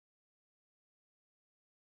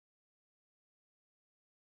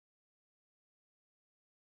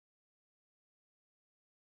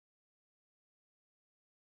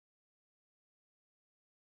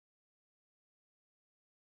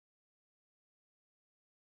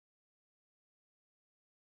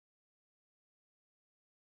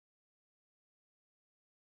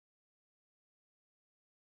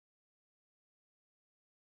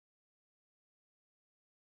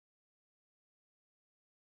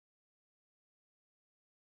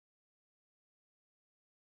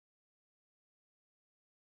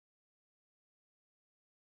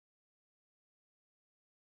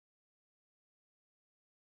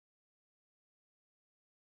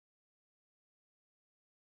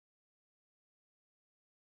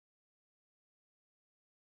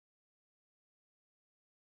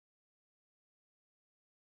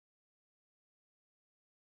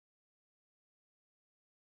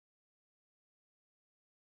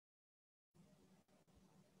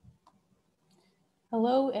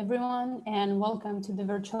Hello, everyone, and welcome to the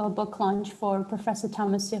virtual book launch for Professor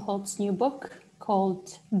Thomas C. Holt's new book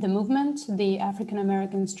called The Movement, The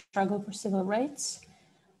African-American Struggle for Civil Rights.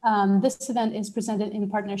 This event is presented in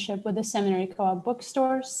partnership with the Seminary Co-op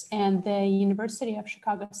Bookstores and the University of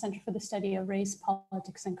Chicago Center for the Study of Race,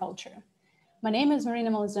 Politics, and Culture. My name is Marina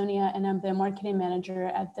Malazonia, and I'm the marketing manager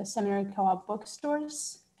at the Seminary Co-op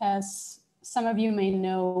Bookstores. As some of you may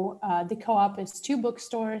know, the co-op is two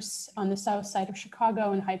bookstores on the south side of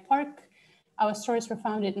Chicago in Hyde Park. Our stores were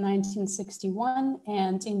founded in 1961,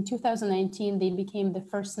 and in 2019, they became the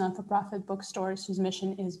first non-for-profit bookstores whose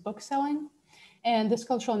mission is bookselling. And this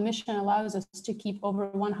cultural mission allows us to keep over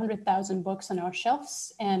 100,000 books on our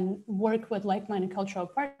shelves and work with like-minded cultural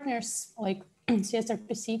partners like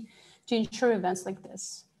CSRPC to ensure events like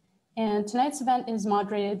this. And tonight's event is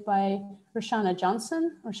moderated by Roshana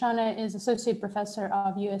Johnson. Roshana is Associate Professor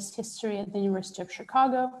of US History at the University of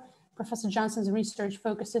Chicago. Professor Johnson's research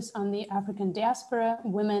focuses on the African diaspora,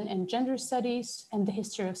 women and gender studies, and the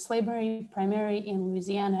history of slavery, primarily in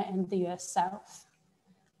Louisiana and the US South.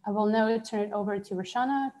 I will now turn it over to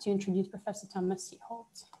Roshana to introduce Professor Thomas C.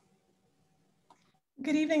 Holt.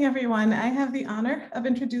 Good evening, everyone. I have the honor of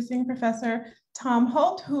introducing Professor Tom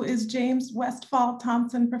Holt, who is James Westfall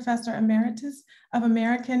Thompson Professor Emeritus of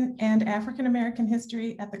American and African American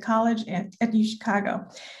History at the College at UChicago.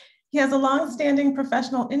 He has a long-standing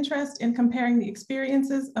professional interest in comparing the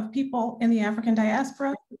experiences of people in the African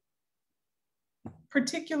diaspora,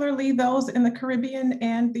 particularly those in the Caribbean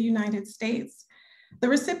and the United States. The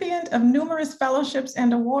recipient of numerous fellowships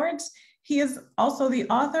and awards, he is also the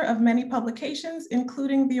author of many publications,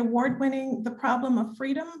 including the award-winning The Problem of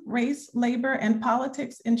Freedom, Race, Labor, and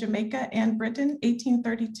Politics in Jamaica and Britain,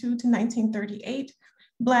 1832 to 1938,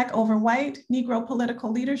 Black over White, Negro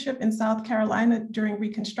Political Leadership in South Carolina during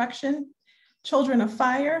Reconstruction, Children of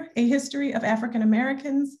Fire, A History of African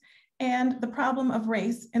Americans, and The Problem of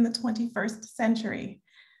Race in the 21st Century.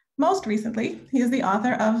 Most recently, he is the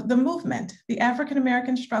author of The Movement, The African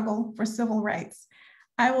American Struggle for Civil Rights.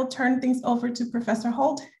 I will turn things over to Professor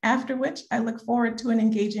Holt, after which I look forward to an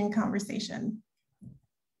engaging conversation.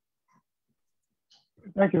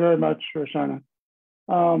 Thank you very much, Roshana.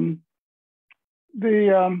 I've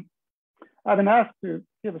been asked to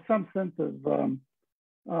give some sense of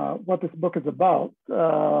what this book is about.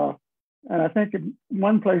 And I think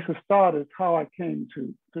one place to start is how I came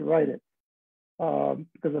to write it.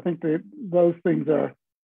 Because I think those things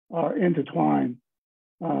are intertwined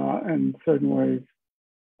in certain ways.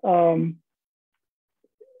 Part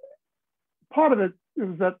of it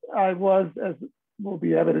is that I was, as will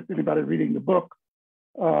be evident to anybody reading the book,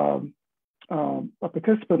 a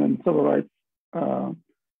participant in civil rights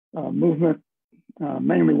movement,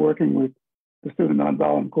 mainly working with the Student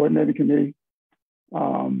Nonviolent Coordinating Committee,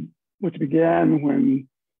 which began when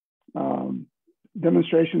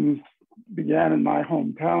demonstrations began in my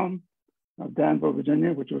hometown of Danville,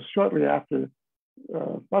 Virginia, which was shortly after,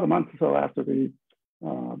 about a month or so after the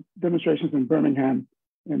demonstrations in Birmingham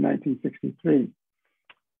in 1963.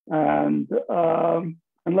 And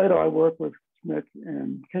later I worked with SNCC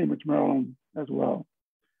in Cambridge, Maryland as well.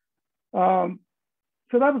 So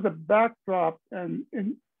that was a backdrop, and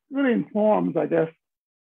it really informs, I guess,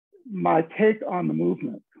 my take on the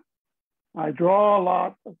movement. I draw a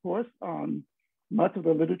lot, of course, on much of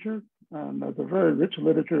the literature. There's a very rich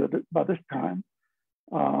literature by this time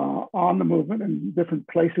on the movement in different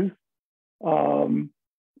places.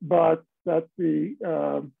 But that the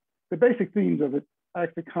basic themes of it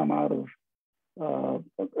actually come out of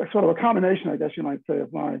sort of a combination, I guess you might say,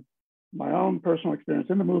 of my own personal experience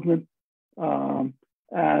in the movement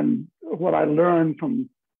and what I learned from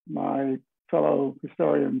my fellow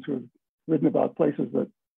historians who have written about places that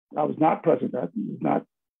I was not present at and did not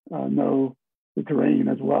know the terrain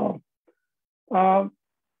as well. But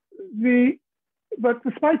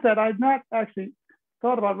despite that, I'd not actually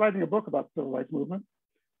thought about writing a book about the civil rights movement.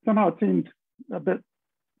 Somehow it seemed a bit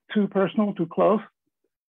too personal, too close.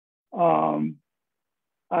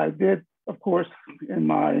 I did, of course, in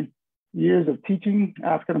my years of teaching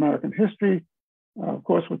African-American history, of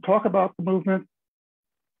course, would talk about the movement,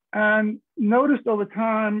 and noticed over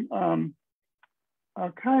time a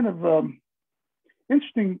kind of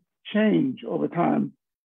interesting change over time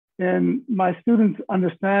in my students'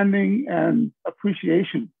 understanding and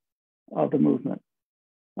appreciation of the movement.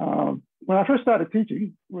 When I first started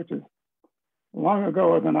teaching, which is long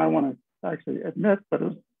ago than I want to actually admit, but it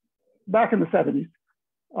was back in the 70s,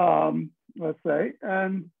 let's say,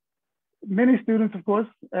 and many students, of course,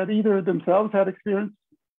 had either themselves had experience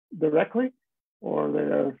directly or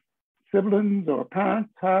their siblings or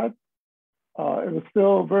parents had. It was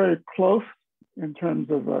still very close in terms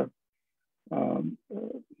of a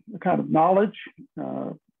kind of knowledge,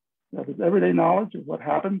 that is everyday knowledge of what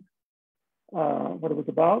happened, what it was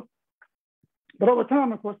about. But over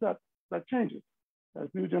time, of course, that changes as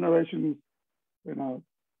new generations,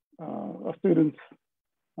 of students.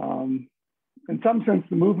 In some sense,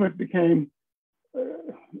 the movement became,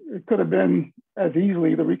 it could have been as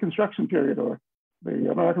easily the Reconstruction period or the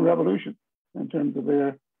American Revolution in terms of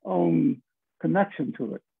their own connection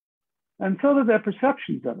to it. And so did their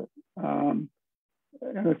perceptions of it. In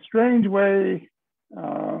a strange way,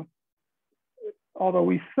 although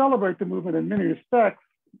we celebrate the movement in many respects,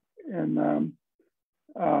 in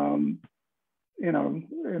the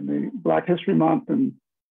Black History Month and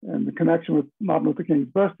the connection with Martin Luther King's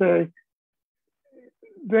birthday,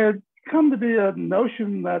 there come to be a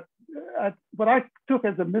notion that what I took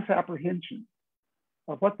as a misapprehension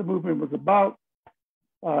of what the movement was about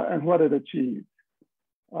and what it achieved.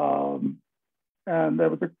 And there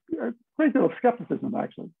was a great deal of skepticism,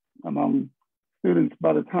 actually, among students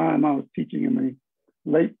by the time I was teaching in the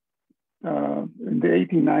late, in the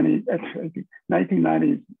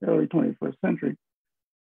 1990s, early 21st century.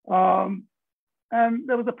 And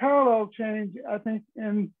there was a parallel change, I think,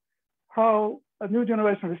 in how a new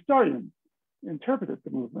generation of historians interpreted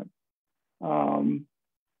the movement.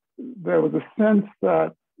 There was a sense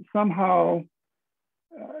that somehow,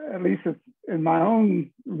 at least in my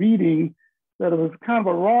own reading, that it was kind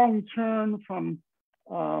of a wrong turn from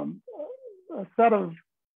a set of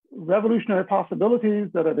revolutionary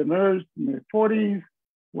possibilities that had emerged in the 40s,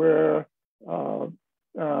 where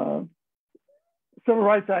civil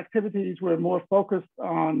rights activities were more focused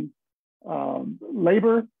on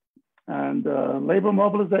labor and labor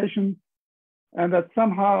mobilization, and that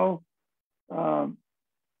somehow a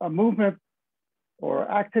movement or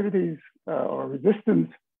activities or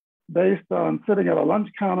resistance based on sitting at a lunch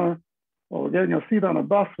counter or getting a seat on a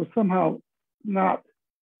bus was somehow not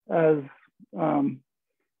as,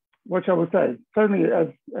 what shall we say, certainly as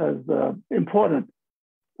important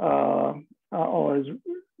and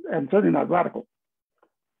certainly not radical.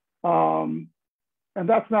 And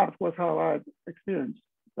that's not, of course, how I experienced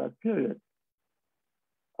that period.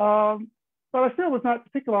 But I still was not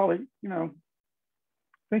particularly,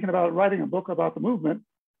 thinking about writing a book about the movement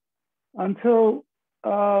until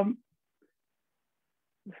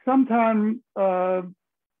sometime,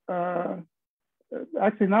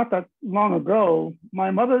 actually not that long ago,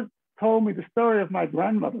 my mother told me the story of my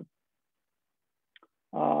grandmother,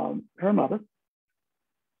 her mother,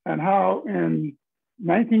 and how in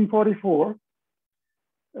 1944,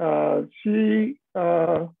 she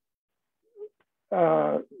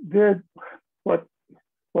did what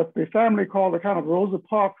the family called a kind of Rosa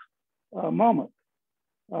Parks moment,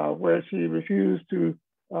 where she refused to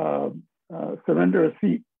surrender a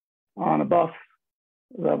seat on a bus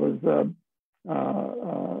that was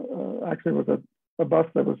actually was a bus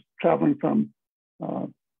that was traveling from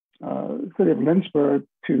the city of Lynchburg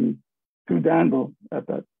to Danville at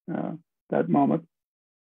that moment.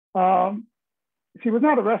 She was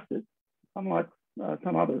not arrested, unlike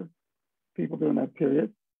some other people during that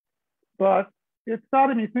period, but it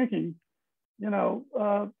started me thinking,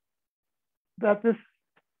 that this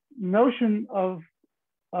notion of,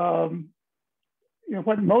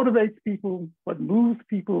 what motivates people, what moves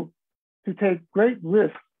people to take great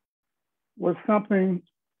risks was something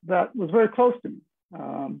that was very close to me.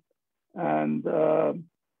 And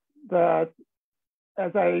that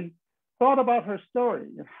as I thought about her story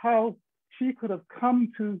and how she could have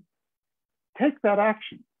come to take that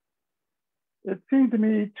action, it seemed to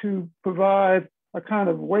me to provide a kind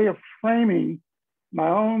of way of framing my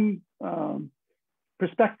own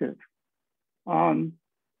perspective on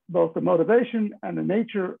both the motivation and the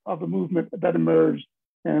nature of the movement that emerged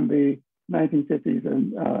in the 1950s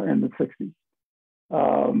and the 60s.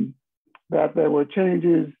 That there were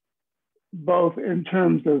changes both in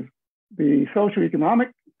terms of the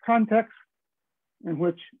socioeconomic context in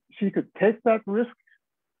which she could take that risk.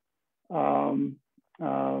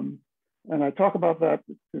 And I talk about that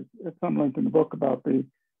at some length in the book about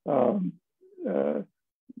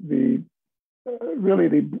really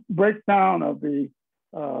the breakdown of the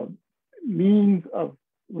means of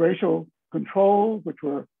racial control, which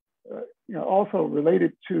were also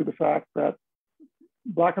related to the fact that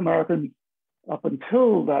Black Americans up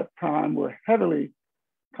until that time were heavily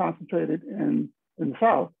concentrated in the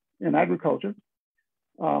South in agriculture,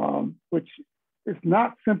 which is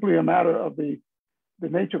not simply a matter of the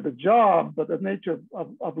nature of the job, but the nature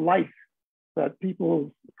of life, that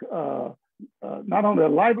people's, not only their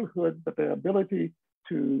livelihood, but their ability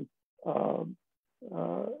to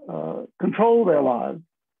control their lives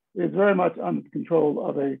is very much under the control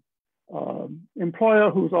of a employer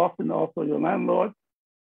who's often also your landlord.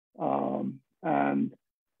 And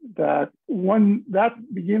that when that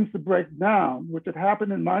begins to break down, which had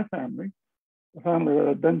happened in my family, a family that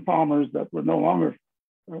had been farmers that were no longer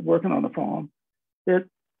working on the farm, it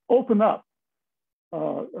opened up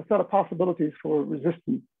a set of possibilities for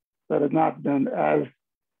resistance that had not been as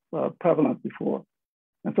prevalent before.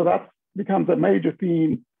 And so that becomes a major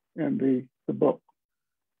theme in the book.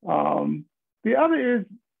 The other is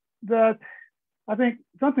that I think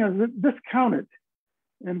something that's discounted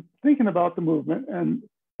in thinking about the movement, and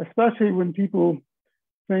especially when people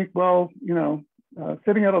think, well, you know,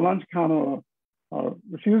 sitting at a lunch counter or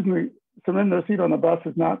refusing to surrender a seat on the bus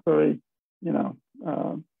is not very, you know,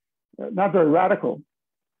 not very radical.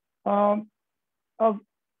 Of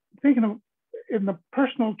thinking of in the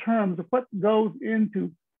personal terms of what goes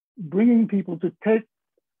into bringing people to take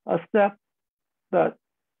a step that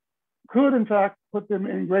could, in fact, put them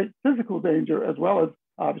in great physical danger, as well as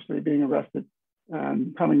obviously being arrested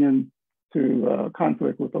and coming into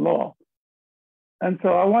conflict with the law. And so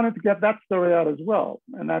I wanted to get that story out as well.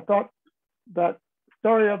 And I thought that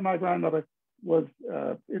story of my grandmother was,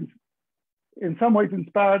 in some ways,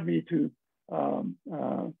 inspired me to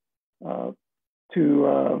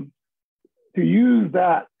use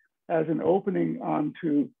that as an opening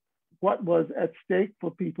onto what was at stake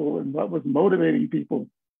for people and what was motivating people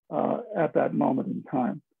at that moment in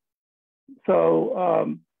time.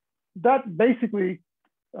 So that basically,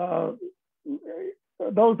 those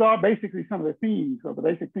are basically some of the themes, or the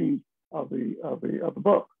basic themes of the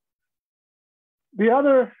book. The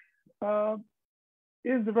other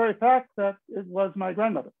is the very fact that it was my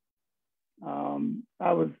grandmother.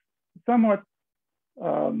 I was somewhat,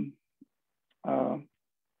 I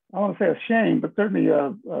want to say ashamed, but certainly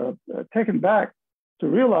taken back to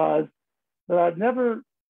realize that I'd never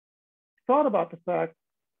thought about the fact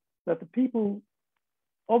that the people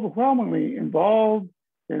overwhelmingly involved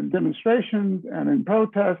in demonstrations and in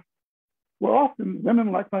protests were often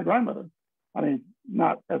women like my grandmother. I mean,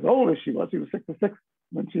 not as old as she was. She was 66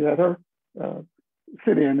 when she had her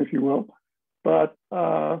sit-in, if you will. But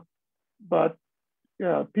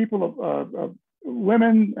people of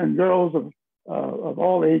women and girls of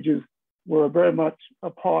all ages were very much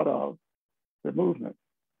a part of the movement.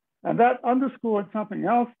 And that underscored something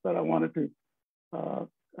else that I wanted to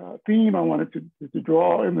theme, I wanted to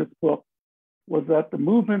draw in this book, was that the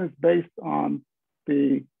movement is based on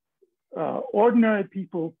the ordinary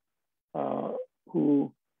people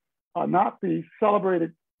who are not the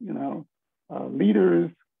celebrated, you know,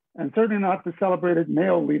 leaders, and certainly not the celebrated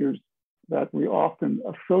male leaders that we often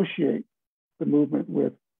associate the movement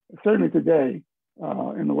with, certainly today,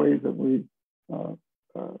 in the ways that we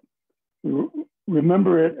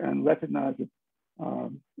remember it and recognize it,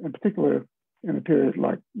 in particular in a period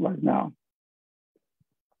like now.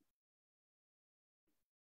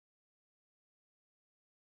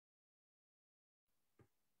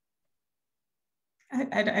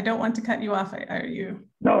 I don't want to cut you off. Are you?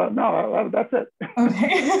 No, that's it.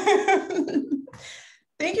 Okay.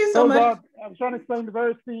 Thank you so much. I was trying to explain the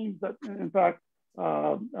various themes that, in fact,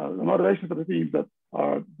 the motivations of the themes that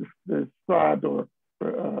are described or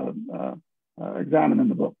examined in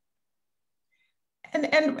the book. And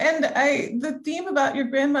the theme about your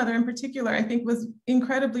grandmother in particular, I think, was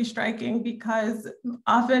incredibly striking, because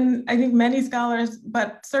often, I think many scholars,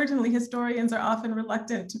 but certainly historians, are often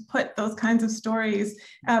reluctant to put those kinds of stories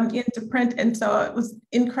into print. And so it was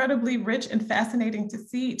incredibly rich and fascinating to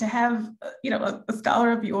see, to have, you know, a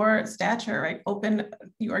scholar of your stature, right, open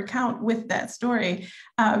your account with that story.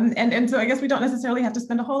 And so I guess we don't necessarily have to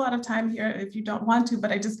spend a whole lot of time here if you don't want to,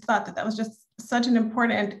 but I just thought that was just such an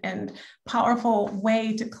important and powerful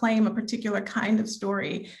way to claim a particular kind of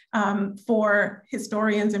story for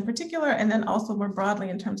historians in particular, and then also more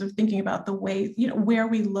broadly in terms of thinking about the way, you know, where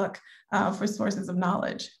we look for sources of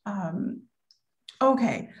knowledge.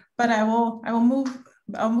 Okay, but I'll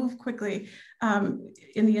move quickly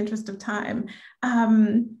in the interest of time.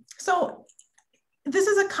 So this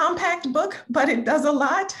is a compact book, but it does a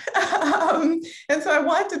lot. And so I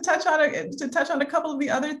want to touch on a couple of the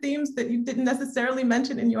other themes that you didn't necessarily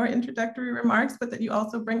mention in your introductory remarks, but that you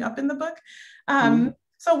also bring up in the book.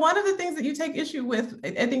 So one of the things that you take issue with,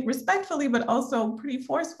 I think respectfully, but also pretty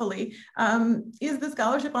forcefully, is the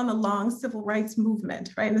scholarship on the long civil rights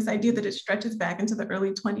movement, right? And this idea that it stretches back into the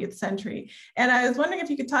early 20th century. And I was wondering if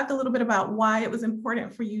you could talk a little bit about why it was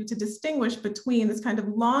important for you to distinguish between this kind of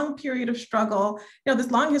long period of struggle,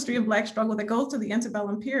 this long history of Black struggle that goes to the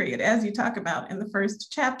antebellum period, as you talk about in the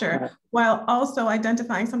first chapter, while also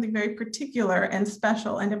identifying something very particular and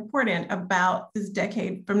special and important about this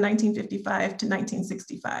decade from 1955 to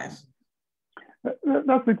 1965.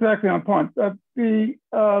 That's exactly on point. It's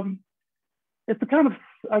a kind of,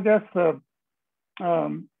 I guess,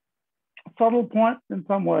 subtle point in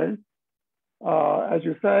some ways. As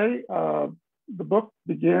you say, the book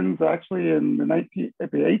begins actually in the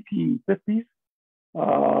 1850s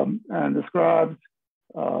and describes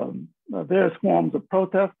various forms of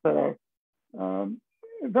protest that are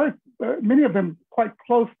many of them quite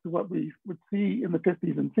close to what we would see in the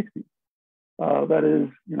 50s and 60s. That is,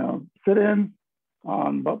 sit-ins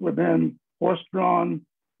on what were then horse-drawn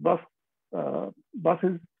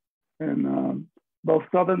buses in both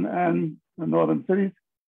southern and northern cities.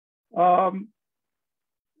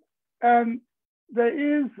 And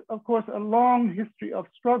there is, of course, a long history of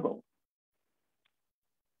struggle.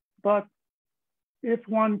 But if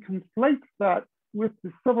one conflates that with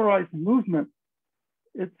the civil rights movement,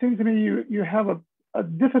 it seems to me you have a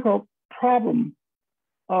difficult problem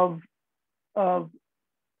of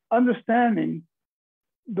understanding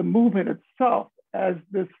the movement itself as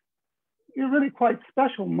this really quite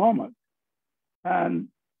special moment. And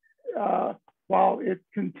while it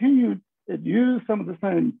continued, it used some of the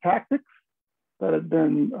same tactics that had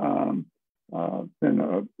been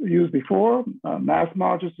used before, mass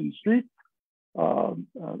marches in the streets.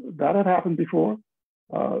 That had happened before.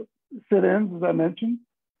 Sit-ins, as I mentioned,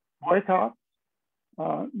 boycotts.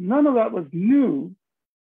 None of that was new,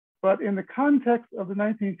 but in the context of the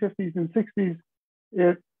 1950s and 60s,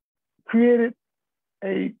 it created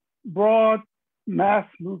a broad mass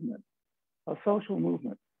movement, a social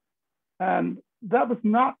movement. And that was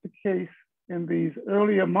not the case in these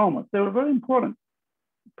earlier moments. They were very important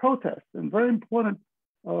protests and very important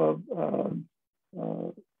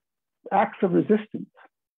acts of resistance.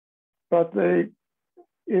 But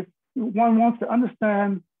if one wants to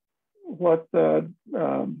understand what the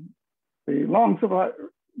long civil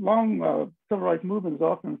rights movement is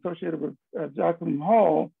often associated with Jacqueline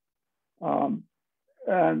Hall, and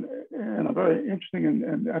in a very interesting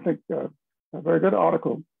and I think a very good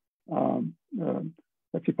article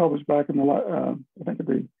that she published back in the I think it'd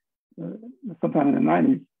be sometime in the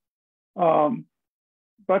 90s.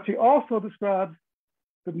 But she also describes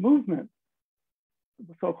the movement,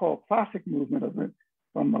 the so-called classic movement of it,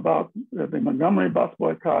 from about the Montgomery bus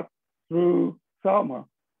boycott through Selma,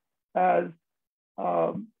 as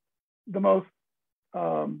the most,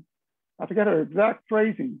 I forget her exact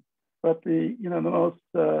phrasing, but the most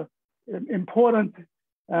important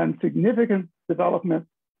and significant development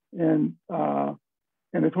in the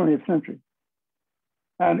 20th century.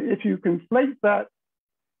 And if you conflate that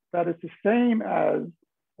is the same as,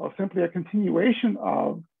 or simply a continuation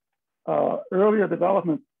of earlier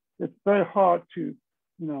development, it's very hard to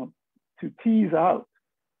tease out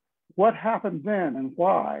what happened then and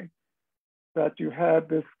why that you had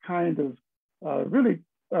this kind of really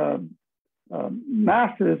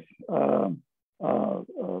massive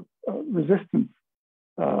resistance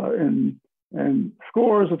in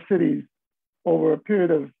scores of cities over a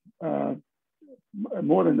period of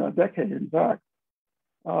more than a decade, in fact,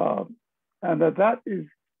 and that is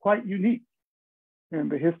quite unique in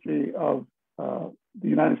the history of the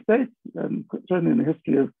United States and certainly in the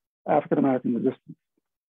history of African-American resistance.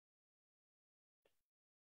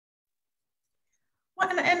 Well,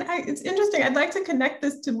 it's interesting. I'd like to connect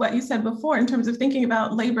this to what you said before in terms of thinking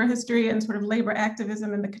about labor history and sort of labor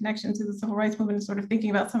activism and the connection to the civil rights movement, and sort of thinking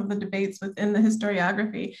about some of the debates within the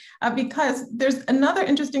historiography, because there's another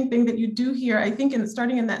interesting thing that you do here, I think,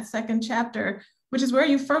 starting in that second chapter, which is where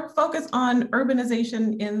you focus on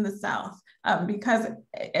urbanization in the South.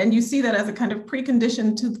 And you see that as a kind of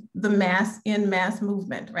precondition to the mass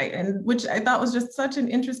movement, right? And which I thought was just such an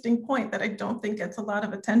interesting point that I don't think gets a lot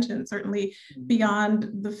of attention, certainly beyond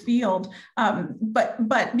the field.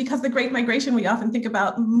 But because the Great Migration, we often think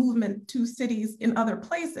about movement to cities in other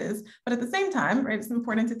places, but at the same time, right, it's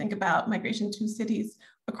important to think about migration to cities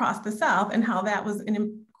across the South and how that was an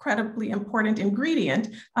incredibly important ingredient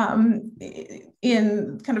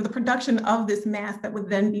in kind of the production of this mass that would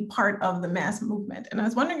then be part of the mass movement. And I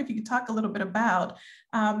was wondering if you could talk a little bit about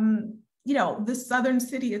the Southern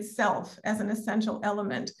city itself as an essential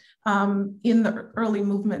element in the early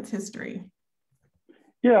movement's history.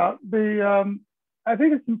 Yeah, I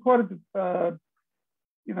think it's important to,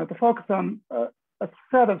 to focus on a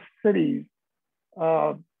set of cities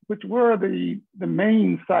which were the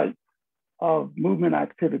main sites of movement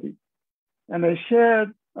activity. And they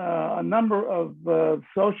shared a number of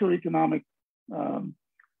socioeconomic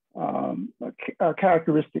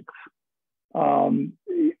characteristics,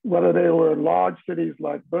 whether they were large cities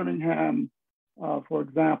like Birmingham, for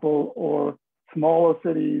example, or smaller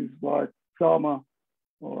cities like Selma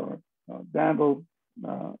or Danville.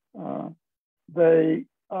 They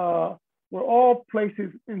were all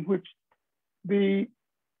places in which the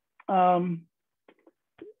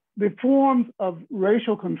forms of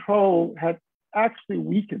racial control had actually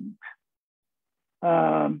weakened,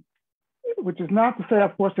 which is not to say,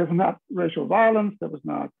 of course, there was not racial violence, there was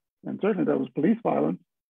not, and certainly there was police violence,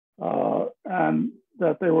 and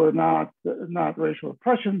that there were not racial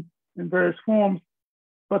oppression in various forms,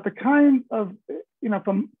 but the kind of,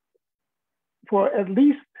 for at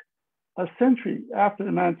least a century after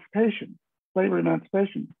emancipation, slavery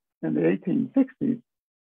emancipation in the 1860s,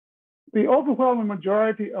 the overwhelming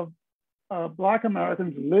majority of Black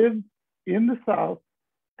Americans lived in the South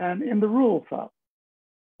and in the rural South.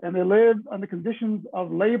 And they lived under conditions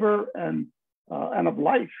of labor and of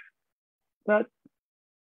life that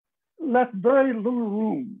left very little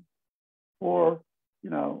room for,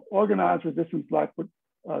 organized resistance like what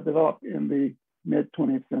developed in the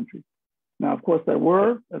mid-20th century. Now, of course, there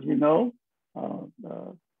were, as we know,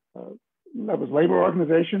 there was labor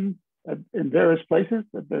organization in various places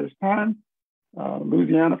at various times.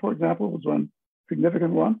 Louisiana, for example, was one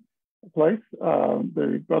significant place.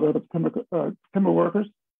 The Brotherhood of Timber Workers,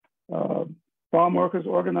 farm workers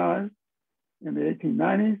organized in the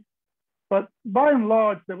 1890s. But by and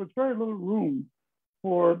large, there was very little room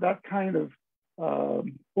for that kind of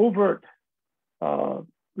overt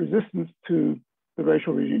resistance to the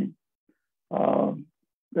racial regime.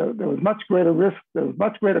 There was much greater risk, there was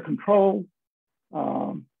much greater control.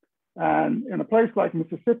 And in a place like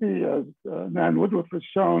Mississippi, as Nan Woodruff has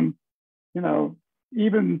shown,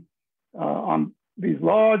 even on these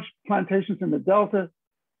large plantations in the Delta,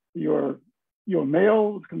 your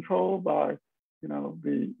mail was controlled by,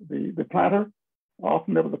 the planter.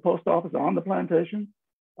 Often there was a post office on the plantation.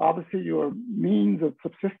 Obviously, your means of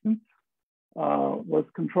subsistence was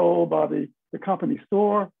controlled by the company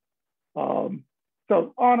store.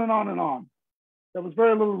 So on and on and on. There was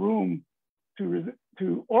very little room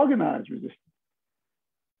to organize resistance.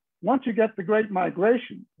 Once you get the Great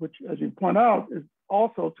Migration, which, as you point out, is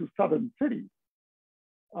also to southern cities,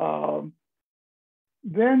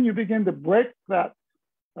 then you begin to break that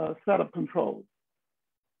set of controls.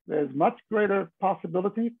 There's much greater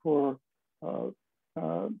possibility for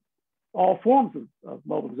all forms of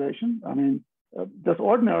mobilization. I mean, just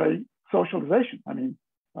ordinary socialization. I mean,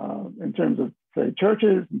 in terms of, say,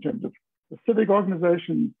 churches, in terms of the civic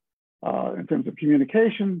organizations, in terms of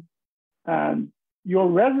communication. And your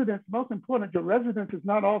residence, most important, your residence is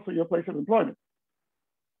not also your place of employment.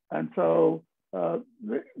 And so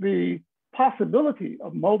the possibility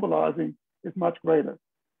of mobilizing is much greater.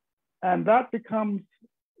 And that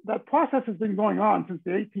process has been going on since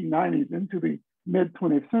the 1890s into the mid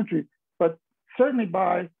 20th century, but certainly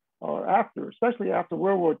by or after, especially after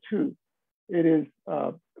World War II, it is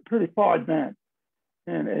pretty far advanced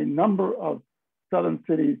in a number of southern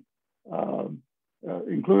cities,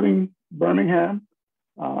 including Birmingham,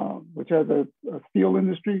 which has a steel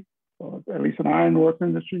industry, or at least an ironworks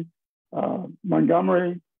industry,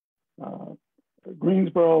 Montgomery,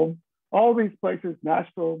 Greensboro, all these places,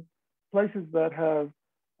 Nashville, places that have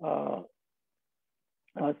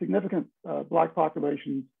significant Black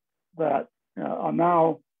populations that are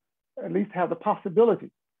now at least have the possibility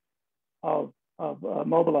of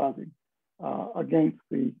mobilizing against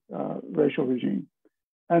the racial regime.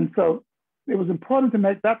 And so it was important to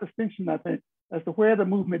make that distinction, I think, as to where the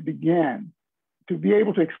movement began, to be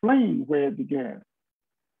able to explain where it began.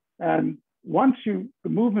 And once the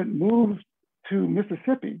movement moved to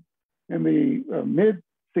Mississippi in the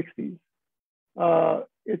mid-60s,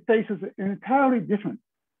 it faces an entirely different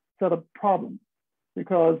set of problems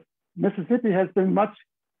because Mississippi has been much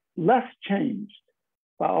less changed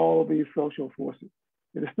by all of these social forces.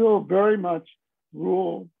 It is still very much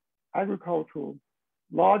rural, agricultural,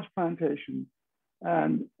 large plantations,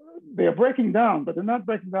 and they are breaking down, but they're not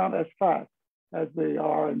breaking down as fast as they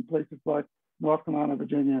are in places like North Carolina,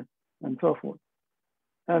 Virginia, and so forth.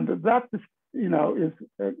 And that,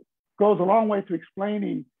 goes a long way to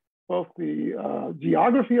explaining both the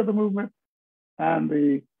geography of the movement and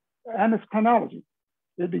its chronology.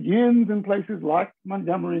 It begins in places like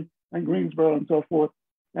Montgomery and Greensboro and so forth,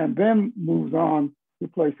 and then moves on to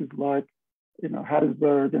places like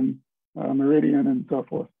Hattiesburg and Meridian and so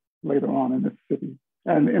forth later on in Mississippi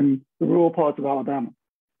and in the rural parts of Alabama.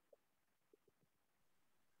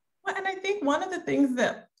 Well, and I think one of the things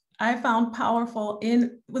that I found powerful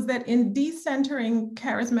was that in decentering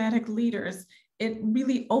charismatic leaders, it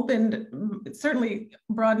really it certainly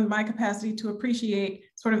broadened my capacity to appreciate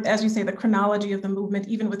sort of, as you say, the chronology of the movement,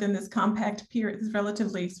 even within this compact period, this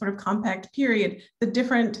relatively sort of compact period, the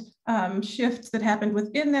different shifts that happened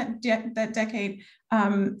within that decade,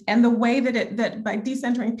 and the way that by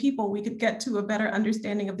decentering people, we could get to a better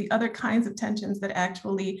understanding of the other kinds of tensions that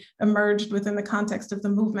actually emerged within the context of the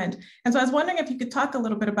movement. And so I was wondering if you could talk a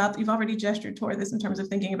little bit about, you've already gestured toward this in terms of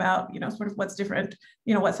thinking about, sort of what's different,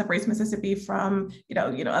 what separates Mississippi from,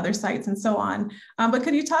 other sites and so on. But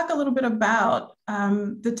could you talk a little bit about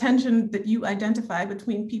the tension that you identify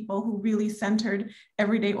between people who really centered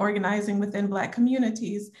everyday organizing within Black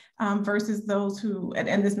communities versus those who,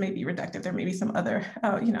 and this may be reductive, there may be some other,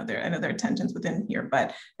 I know there are tensions within here,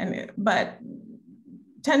 but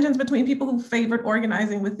tensions between people who favored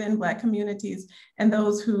organizing within Black communities and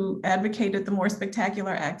those who advocated the more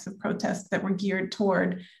spectacular acts of protest that were geared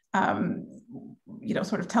toward,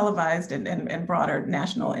 sort of televised and broader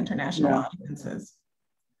national, international audiences.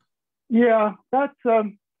 Yeah, that's how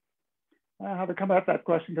to come at that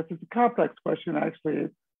question, because it's a complex question, actually.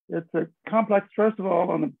 It's a complex, first of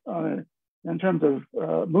all, in terms of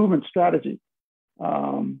movement strategy.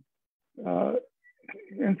 In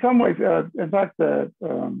some ways, in fact, the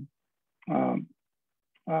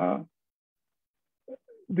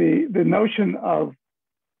notion of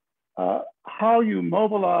how you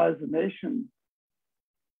mobilize a nation,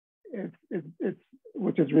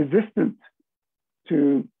 which is resistant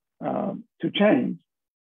to change,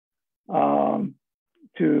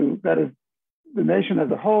 that is the nation as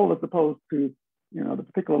a whole, as opposed to the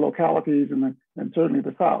particular localities and certainly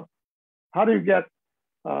the South. How do you get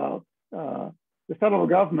the federal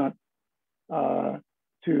government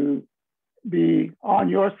to be on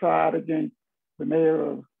your side against the mayor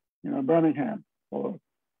of Birmingham or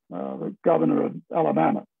the governor of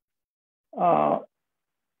Alabama?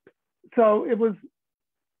 So it was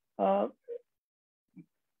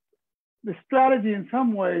the strategy in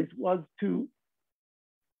some ways was to,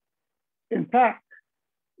 in fact,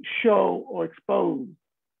 show or expose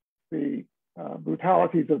the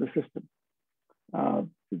brutalities of the system. To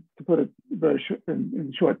put it very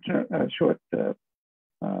in short.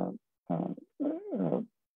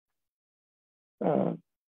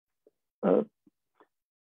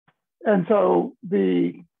 And so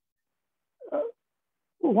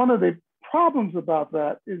one of the problems about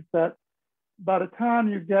that is that by the time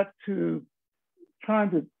you get to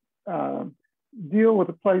trying to deal with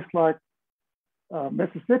a place like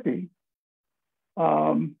Mississippi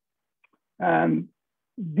and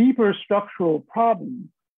deeper structural problems,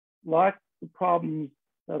 like the problems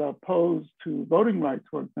that are posed to voting rights,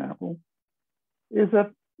 for example, is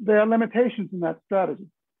that there are limitations in that strategy.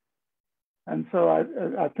 And so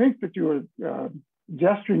I think that you were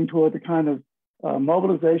gesturing toward the kind of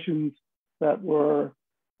mobilizations that would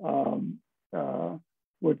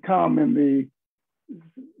come in the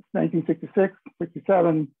 1966,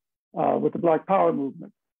 67 with the Black Power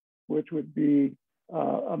movement, which would be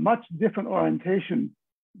a much different orientation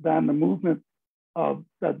than the movement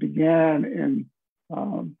that began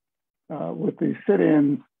with the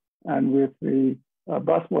sit-ins and with the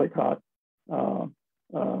bus boycott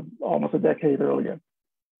almost a decade earlier.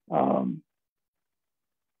 I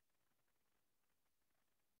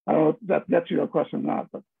don't know if that gets you a question or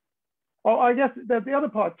not, but I guess that the other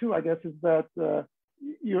part too, I guess, is that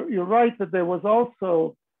you're right that there was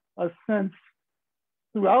also a sense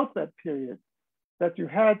throughout that period that you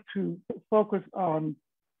had to focus on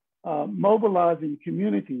mobilizing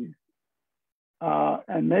communities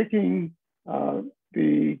and making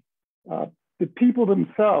the people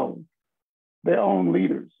themselves their own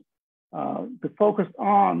leaders, to focus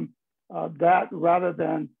on that rather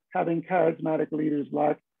than having charismatic leaders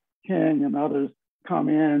like King and others come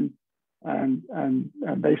in and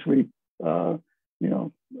basically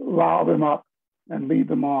rile them up and lead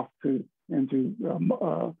them off into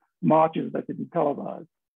marches that could be televised.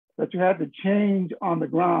 That you had to change on the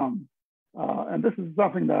ground, and this is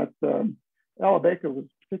something that Ella Baker was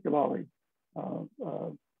particularly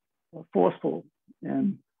forceful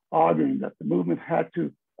in arguing, that the movement had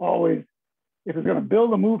to always, if it's going to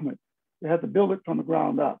build a movement, they had to build it from the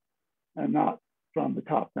ground up and not from the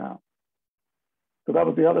top down. So that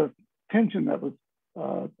was the other tension that was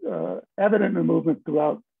evident in the movement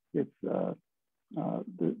throughout its the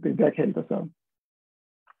decade or so.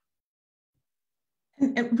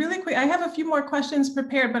 And really quick, I have a few more questions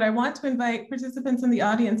prepared, but I want to invite participants in the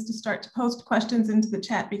audience to start to post questions into the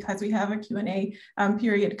chat because we have a Q&A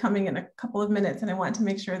period coming in a couple of minutes, and I want to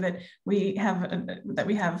make sure that we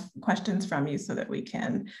have questions from you so that we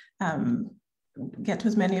can get to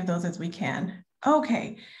as many of those as we can.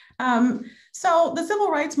 Okay. So the civil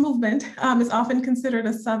rights movement is often considered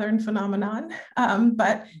a Southern phenomenon,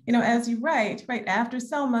 but as you write, right after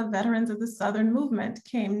Selma, veterans of the Southern movement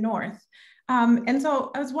came north. And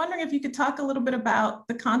so I was wondering if you could talk a little bit about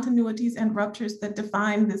the continuities and ruptures that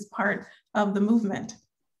define this part of the movement.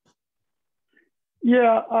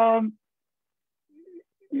 Yeah,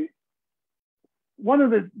 one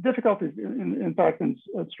of the difficulties, in fact, in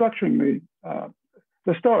structuring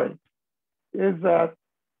the story is that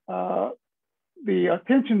the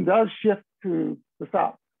attention does shift to the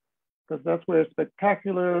South, because that's where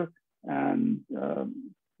spectacular and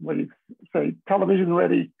what do you say,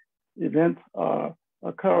 television-ready events are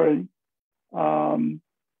occurring. And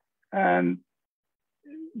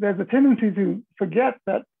there's a tendency to forget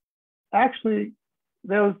that actually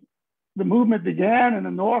the movement began in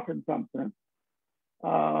the North in some sense,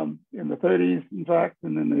 in the 30s, in fact,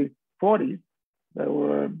 and in the 40s. There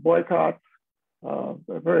were boycotts,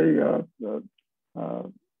 very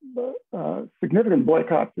significant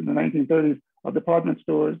boycotts in the 1930s of department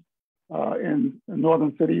stores in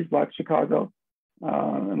northern cities like Chicago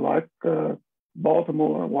and like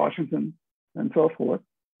Baltimore, Washington, and so forth.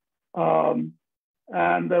 And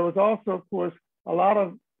there was also, of course, a lot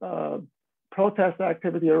of protest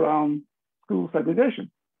activity around school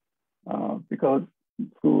segregation because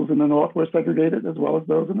schools in the North were segregated as well as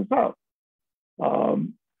those in the South.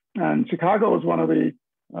 And Chicago was one of the,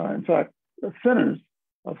 in fact, centers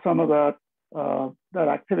of some of that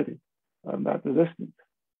activity, that resistance.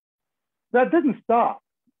 That didn't stop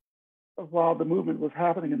while the movement was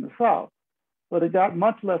happening in the South, but it got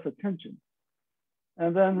much less attention.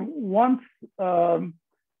 And then once the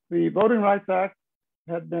Voting Rights Act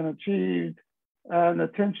had been achieved and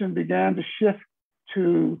attention began to shift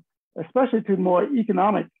to, especially to more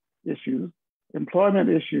economic issues, employment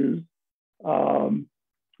issues,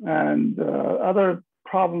 and other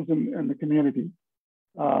problems in the community,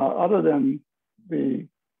 other than the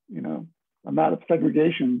amount of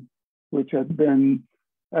segregation, which had been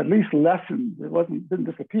at least lessened. It didn't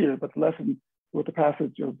disappear, but lessened with the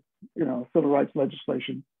passage of civil rights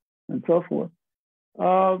legislation and so forth.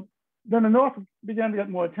 Then the North began to get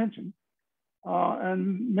more attention,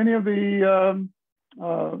 and many of the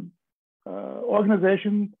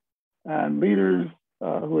organizations and leaders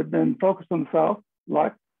who had been focused on the South,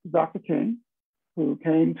 like Dr. King, who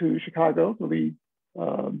came to Chicago to lead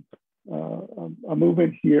a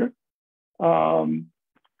movement here,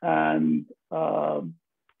 and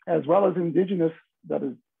as well as indigenous, that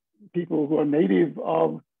is, people who are native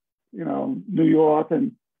of New York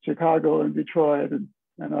and Chicago and Detroit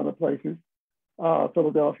and other places,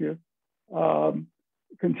 Philadelphia,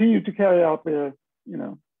 continued to carry out their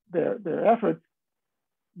efforts,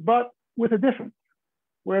 but with a difference.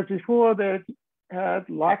 Whereas before they had,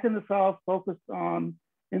 like in the South, focused on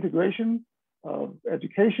integration of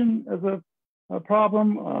education as a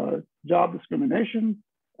problem, job discrimination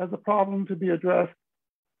as a problem to be addressed,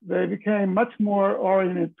 they became much more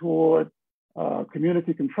oriented toward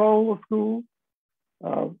community control of schools.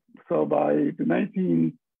 So by the late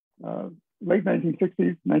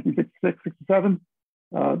 1960s, 1966, 67,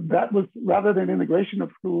 that was, rather than integration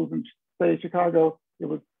of schools in, say, Chicago, it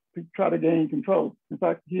was to try to gain control. In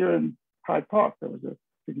fact, here in Hyde Park, there was a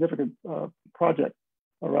significant project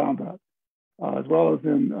around that, as well as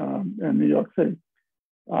in New York City.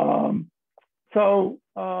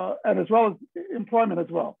 And as well as employment as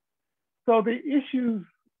well. So the issues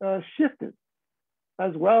shifted,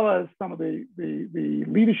 as well as some of the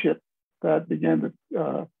leadership that began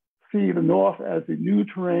to see the North as the new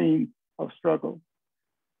terrain of struggle.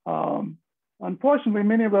 Unfortunately,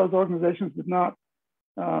 many of those organizations did not,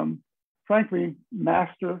 frankly,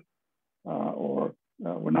 master or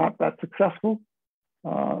were not that successful.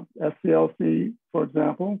 SCLC, for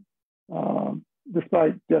example,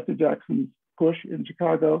 despite Jesse Jackson's push in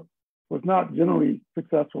Chicago, was not generally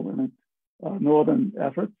successful in its northern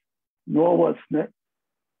efforts, nor was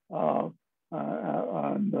SNCC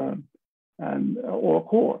or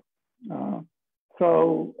CORE.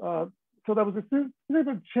 So there was a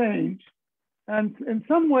significant change, and in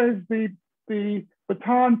some ways the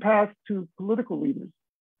baton passed to political leaders,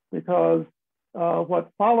 because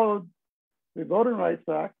what followed the Voting Rights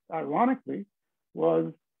Act, ironically,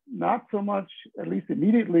 was not so much, at least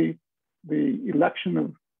immediately, the election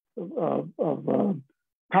of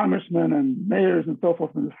congressmen and mayors and so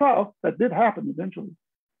forth in the South. That did happen eventually,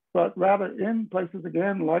 but rather in places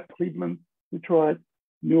again like Cleveland, Detroit,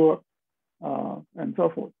 Newark, and so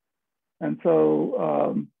forth. And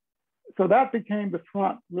so, so that became the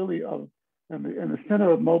front really of, in the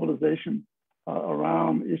center of mobilization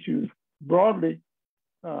around issues broadly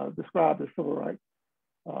described as civil rights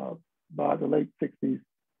by the late 60s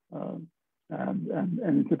and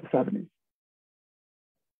into the 70s.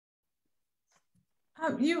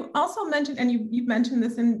 You also mentioned, and you mentioned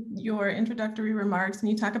this in your introductory remarks, and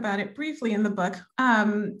you talk about it briefly in the book,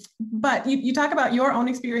 but you talk about your own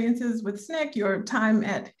experiences with SNCC, your time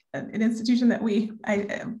at an institution that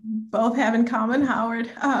I both have in common,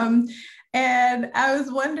 Howard. And I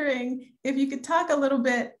was wondering if you could talk a little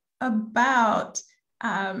bit about,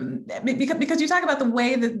 because you talk about the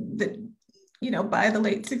way that by the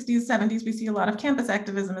late 60s, 70s, we see a lot of campus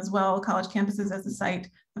activism as well, college campuses as a site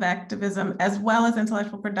of activism, as well as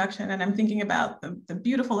intellectual production. And I'm thinking about the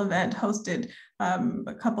beautiful event hosted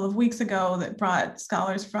a couple of weeks ago that brought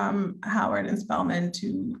scholars from Howard and Spelman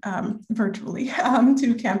to virtually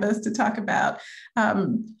to campus to talk about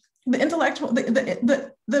the intellectual,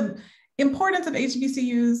 the importance of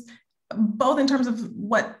HBCUs, both in terms of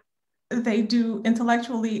what they do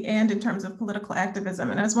intellectually and in terms of political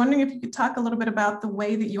activism. And I was wondering if you could talk a little bit about the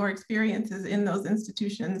way that your experiences in those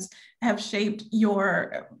institutions have shaped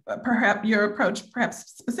your approach,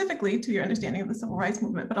 perhaps specifically to your understanding of the civil rights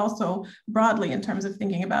movement, but also broadly in terms of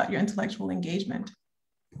thinking about your intellectual engagement.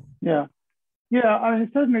 Yeah, I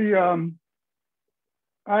mean, certainly,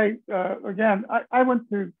 I went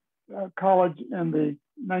to college in the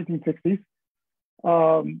 1960s.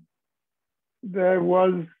 There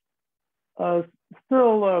was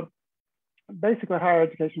still basically higher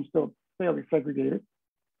education still fairly segregated,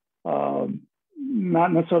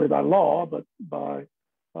 not necessarily by law, but by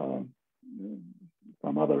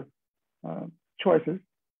some other choices.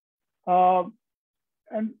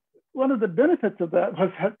 And one of the benefits of that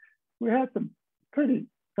was that we had some pretty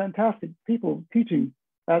fantastic people teaching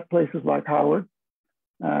at places like Howard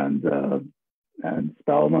and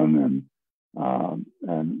Spelman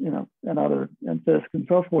and other, and Fisk and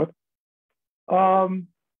so forth.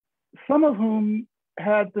 Some of whom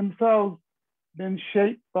had themselves been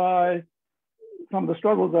shaped by some of the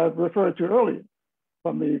struggles I've referred to earlier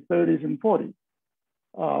from the 30s and 40s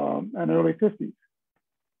and early 50s.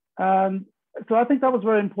 And so I think that was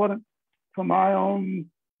very important for my own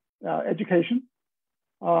education.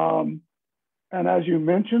 And as you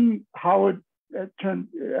mentioned, Howard, as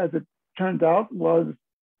it turned out, was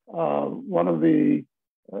one of the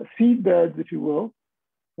seed beds, if you will,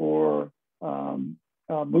 for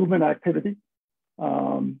movement activity.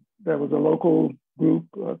 There was a local group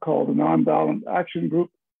called the Nonviolent Action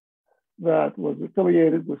Group that was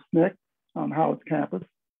affiliated with SNCC on Howard's campus.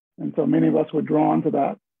 And so many of us were drawn to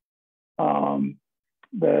that.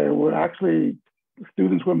 There were actually,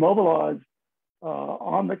 students were mobilized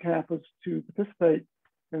on the campus to participate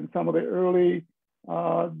in some of the early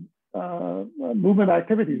movement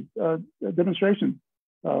activities, demonstrations.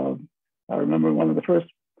 I remember one of the first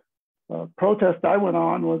protests I went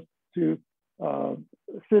on was to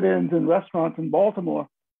sit-ins in restaurants in Baltimore.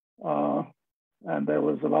 And there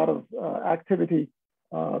was a lot of activity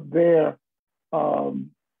there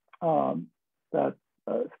that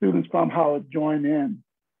students from Howard joined in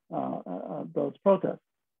those protests.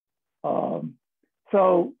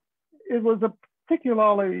 So it was a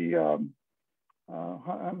particularly,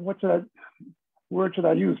 what word should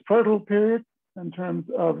I use, fertile period in terms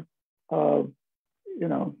of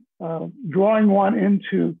drawing one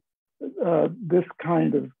into this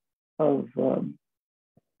kind of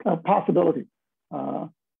possibility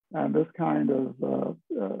and this kind of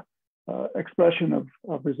expression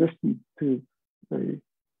of resistance to the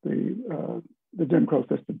Jim Crow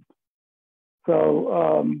system.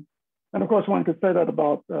 So, and of course, one could say that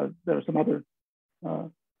about there are some other.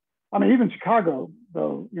 I mean, even Chicago,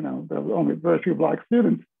 though there were only very few Black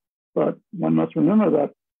students, but one must remember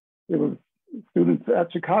that it was students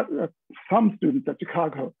at Chicago, some students at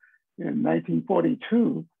Chicago in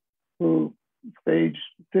 1942 who staged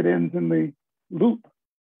sit-ins in the Loop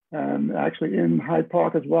and actually in Hyde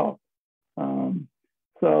Park as well.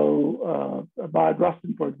 So Abide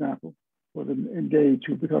Rustin, for example, was engaged,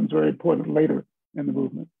 who becomes very important later in the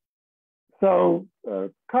movement. So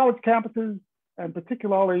college campuses, and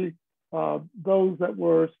particularly those that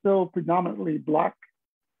were still predominantly Black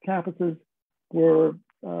campuses, were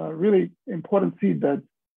really important seedbeds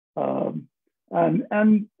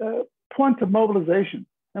and points of mobilization,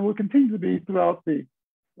 and will continue to be throughout the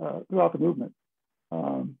movement.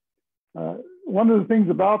 one of the things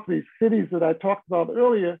about these cities that I talked about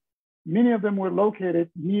earlier, many of them were located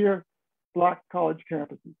near Black college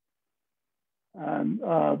campuses. And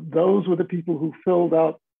those were the people who filled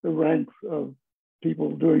out the ranks of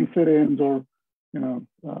people doing sit-ins or,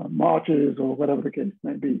 marches or whatever the case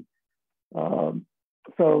may be.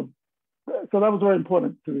 So that was very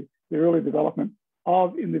important to the early development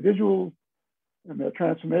of individuals and their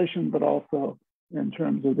transformation, but also in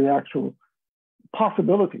terms of the actual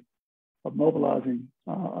possibility of mobilizing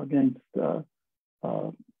against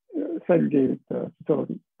segregated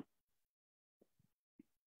facilities.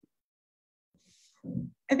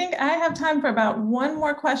 I think I have time for about one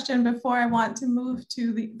more question before I want to move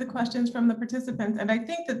to the questions from the participants. And I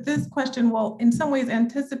think that this question will in some ways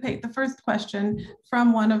anticipate the first question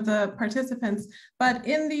from one of the participants. But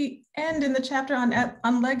in the end, in the chapter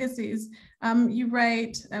on legacies, you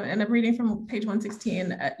write, and I'm reading from page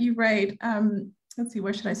 116, you write, let's see,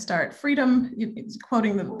 where should I start? Freedom,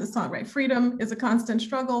 quoting the song, right? Freedom is a constant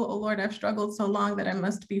struggle. Oh Lord, I've struggled so long that I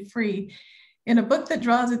must be free. In a book that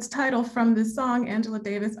draws its title from this song, Angela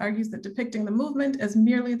Davis argues that depicting the movement as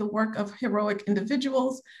merely the work of heroic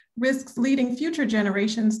individuals risks leading future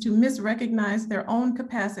generations to misrecognize their own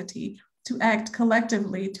capacity to act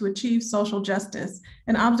collectively to achieve social justice,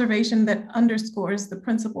 an observation that underscores the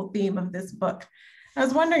principal theme of this book. I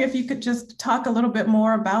was wondering if you could just talk a little bit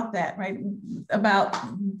more about that, right? About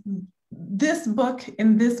this book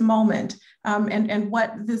in this moment and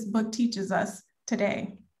what this book teaches us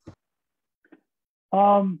today.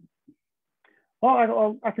 Well,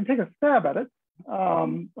 I can take a stab at it,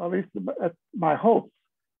 at least at my hopes.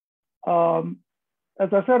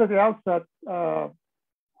 As I said at the outset,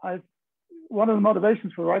 one of the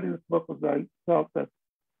motivations for writing this book was that I felt that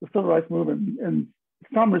the civil rights movement, in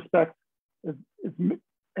some respects,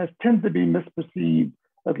 has tended to be misperceived,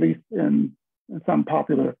 at least in some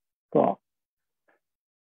popular thought.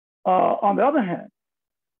 On the other hand,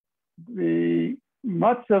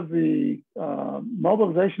 much of the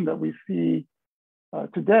mobilization that we see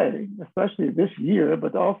today, especially this year,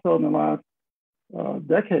 but also in the last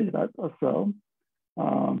decade or so,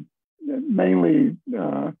 mainly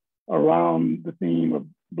around the theme of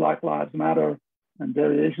Black Lives Matter and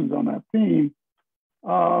variations on that theme,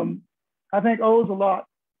 I think owes a lot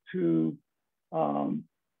to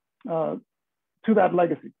that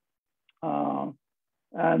legacy.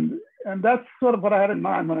 And that's sort of what I had in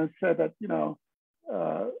mind when I said that,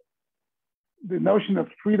 the notion of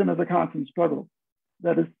freedom as a constant struggle,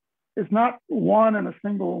 that is not one in a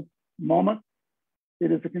single moment.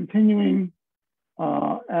 It is a continuing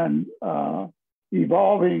and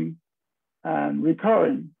evolving and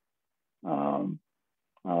recurring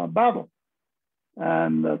battle.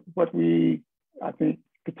 And what we, I think,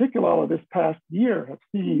 particularly this past year, have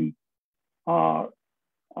seen are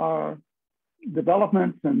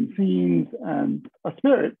developments and scenes and a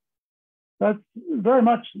spirit that's very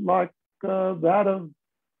much like that of,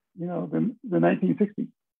 the 1960s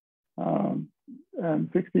and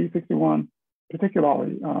 60, 61,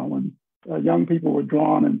 particularly when young people were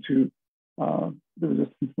drawn into the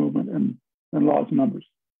resistance movement in large numbers.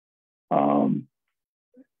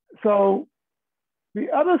 So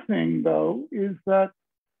the other thing, though, is that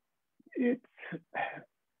it's,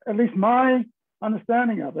 at least my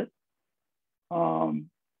understanding of it,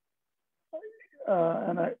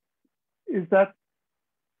 is that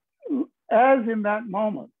as in that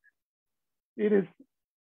moment, it is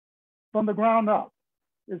from the ground up.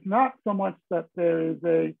 It's not so much that there is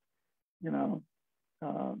a,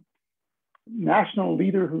 national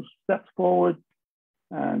leader who steps forward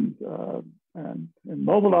and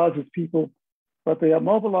mobilizes people, but they are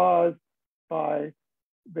mobilized by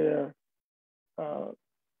their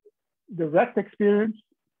direct experience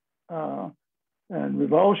and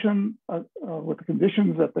revulsion with the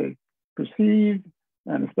conditions that they perceived,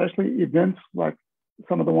 and especially events like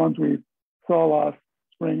some of the ones we saw last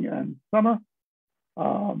spring and summer,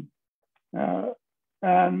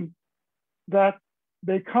 and that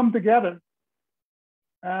they come together,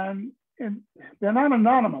 and they're not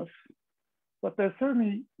anonymous, but they're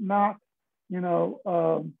certainly not,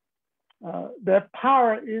 their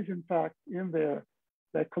power is in fact in their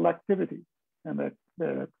collectivity and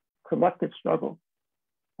their collective struggle,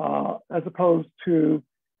 as opposed to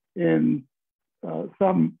in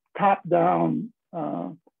some top-down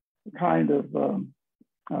kind of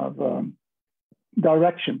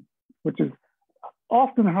direction, which is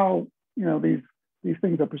often how these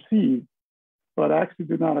things are perceived, but actually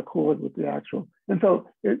do not accord with the actual. And so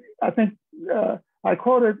I think I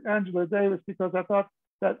quoted Angela Davis because I thought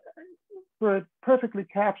that it perfectly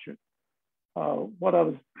captured what I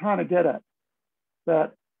was trying to get at,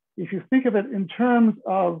 that if you think of it in terms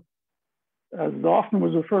of, as often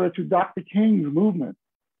was referred to, Dr. King's movement,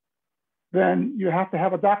 then you have to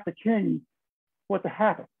have a Dr. King for it to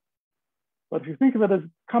happen. But if you think of it as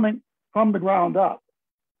coming from the ground up,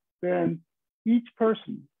 then each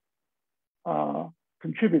person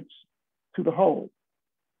contributes to the whole.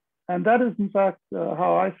 And that is, in fact,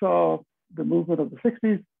 how I saw the movement of the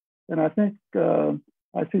 60s. And I think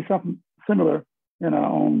I see something similar in our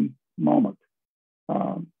own moment.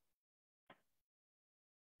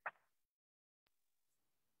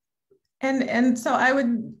 And so I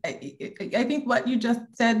think what you just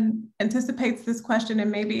said anticipates this question,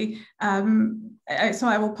 and maybe, so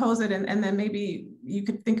I will pose it, and then maybe you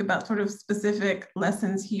could think about sort of specific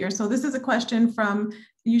lessons here. So this is a question from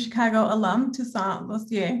UChicago alum Toussaint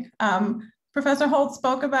Lossier. Professor Holt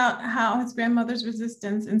spoke about how his grandmother's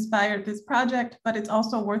resistance inspired this project, but it's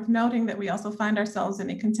also worth noting that we also find ourselves in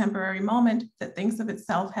a contemporary moment that thinks of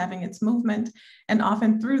itself having its movement, and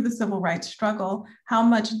often through the civil rights struggle. How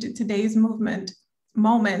much did today's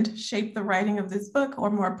moment shape the writing of this book, or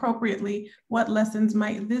more appropriately, what lessons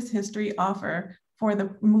might this history offer for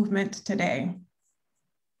the movement today?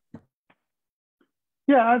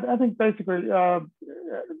 Yeah, I think basically,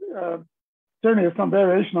 certainly there's some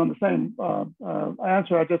variation on the same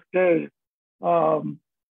answer I just gave,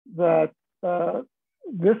 that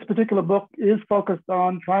this particular book is focused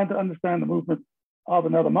on trying to understand the movement of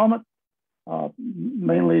another moment,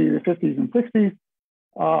 mainly the 50s and 60s.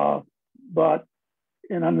 But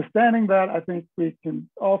in understanding that, I think we can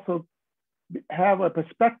also have a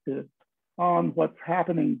perspective on what's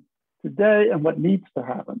happening today and what needs to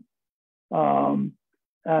happen.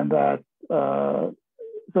 And that,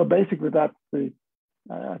 so basically that's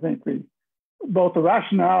I think both the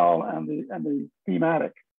rationale and the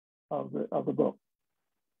thematic of the book.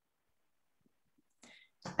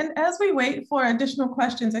 And as we wait for additional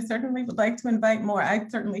questions, I certainly would like to invite more. I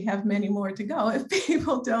certainly have many more to go if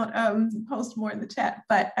people don't post more in the chat,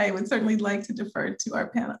 but I would certainly like to defer to our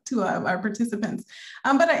panel, to our participants.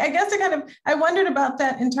 But I guess I wondered about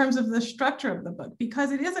that in terms of the structure of the book,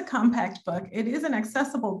 because it is a compact book, it is an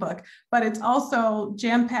accessible book, but it's also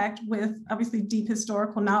jam-packed with obviously deep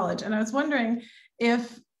historical knowledge. And I was wondering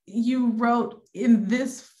if you wrote in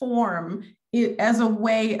this form as a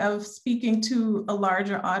way of speaking to a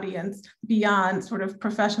larger audience beyond sort of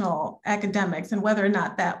professional academics, and whether or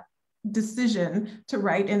not that decision to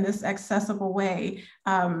write in this accessible way,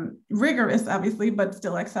 rigorous obviously, but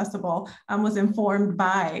still accessible, was informed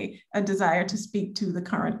by a desire to speak to the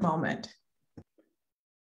current moment.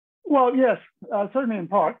 Well, yes, certainly in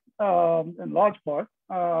part, in large part,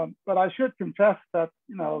 but I should confess that,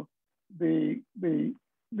 you know, the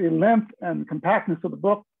length and compactness of the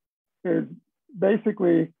book is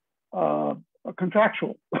basically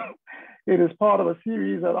contractual. It is part of a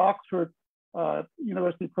series at Oxford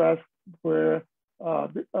University Press, where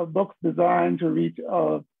books designed to reach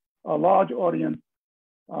a large audience,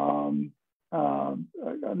 a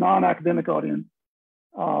non-academic audience,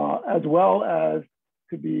 as well as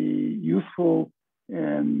to be useful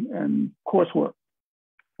in coursework.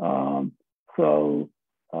 So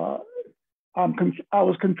I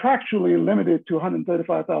was contractually limited to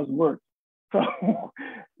 135,000 words. So,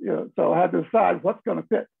 you know, so I had to decide what's going to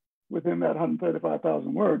fit within that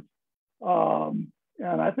 135,000 words. And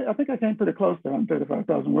I think I came pretty close to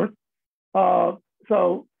 135,000 words.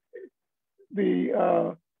 So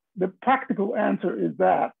the practical answer is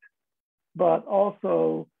that, but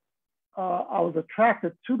also I was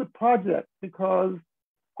attracted to the project because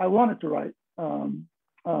I wanted to write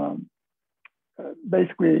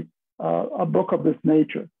basically a book of this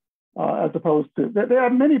nature, as opposed to, there are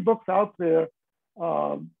many books out there,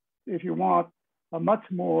 if you want a much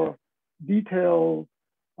more detailed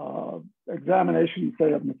examination,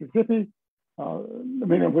 say, of Mississippi,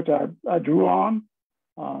 many of which I drew on,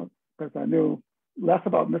 because I knew less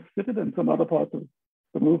about Mississippi than some other parts of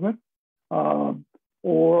the movement,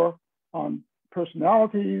 or on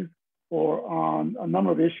personalities, or on a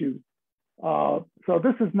number of issues. So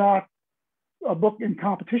this is not a book in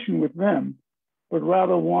competition with them, but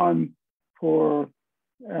rather one for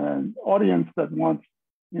an audience that wants,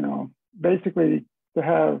 you know, basically to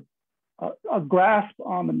have a grasp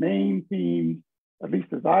on the main themes, at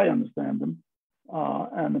least as I understand them,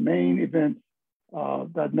 and the main events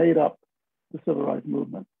that made up the civil rights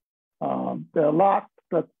movement. There are a lot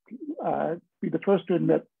that I'd be the first to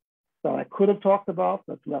admit that I could have talked about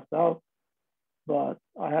that's left out, but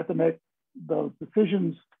I had to make those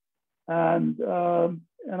decisions, and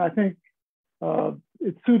I think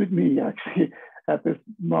it suited me actually at this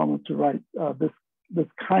moment to write this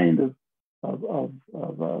kind of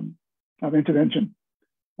intervention.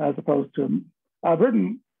 as opposed to, I've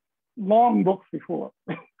written long books before.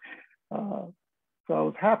 So I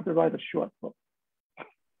was happy to write a short book.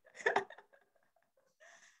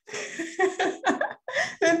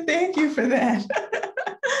 And thank you for that.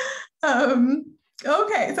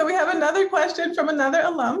 Okay, so we have another question from another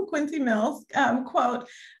alum, Quincy Mills, quote,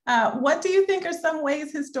 what do you think are some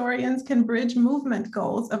ways historians can bridge movement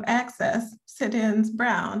goals of access, sit-ins,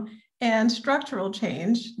 Brown, and structural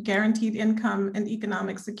change, guaranteed income and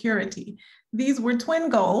economic security? These were twin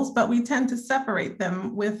goals, but we tend to separate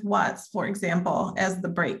them with Watts, for example, as the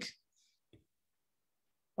break.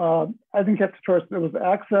 I think at first there was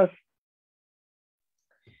access.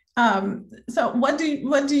 So what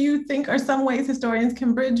do you think are some ways historians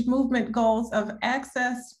can bridge movement goals of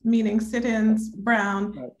access, meaning sit-ins,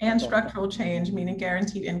 Brown, and structural change, meaning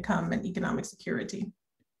guaranteed income and economic security?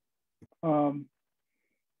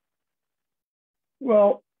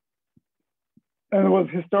 Well, and it was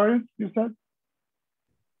historians, you said?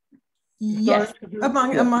 Yes,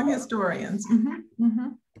 among historians. Mm-hmm. Mm-hmm.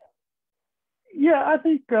 Yeah, I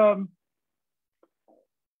think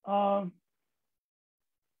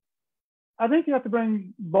you have to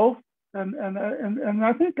bring both, and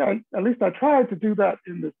I think at least I tried to do that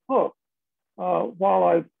in this book.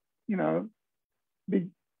 While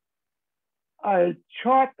I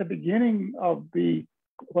chart the beginning of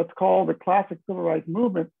what's called the classic civil rights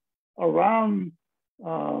movement around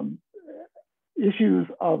issues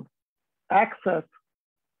of access,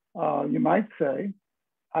 you might say.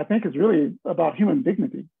 I think it's really about human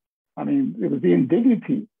dignity. I mean, it was the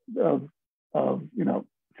indignity of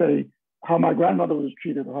say, how my grandmother was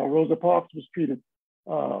treated, or how Rosa Parks was treated,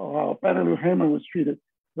 or how Fannie Lou Hamer was treated,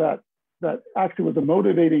 that actually was a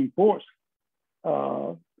motivating force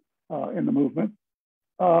in the movement.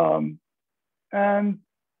 And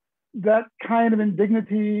that kind of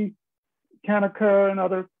indignity can occur in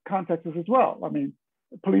other contexts as well. I mean,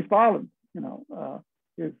 police violence,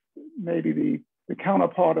 is maybe the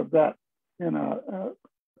counterpart of that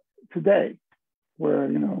today, where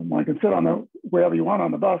one can sit on wherever you want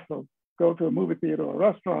on the bus, or go to a movie theater or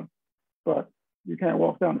a restaurant, but you can't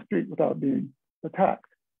walk down the street without being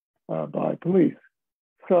attacked by police,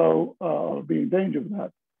 or be in danger of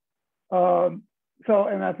that.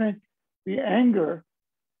 And I think the anger,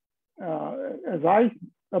 as I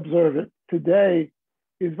observe it today,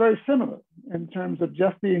 is very similar in terms of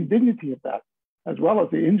just the indignity of that, as well as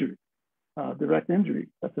the injury, direct injury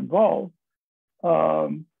that's involved.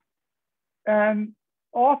 And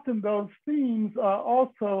often those themes are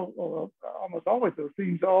also, or almost always those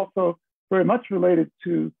themes are also very much related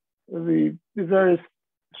to the various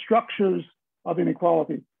structures of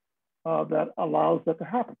inequality that allows that to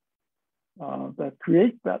happen, that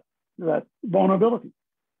create that vulnerability.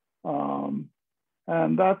 And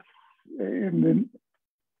that's in the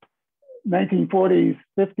 1940s,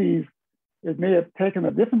 50s, it may have taken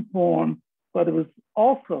a different form, but it was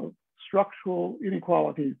also structural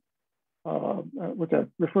inequalities, which I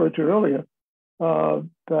referred to earlier,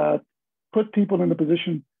 that put people in a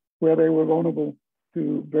position where they were vulnerable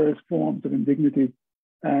to various forms of indignity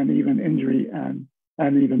and even injury and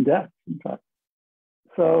even death, in fact.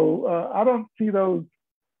 So I don't see those,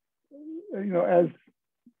 as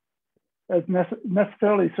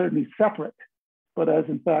necessarily certainly separate, but as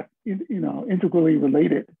in fact, integrally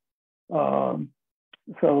related.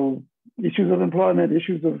 So issues of employment,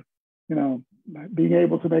 issues of, being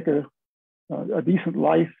able to make a decent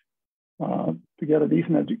life, to get a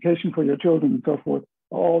decent education for your children and so forth,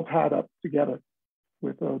 all tied up together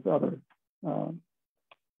with those other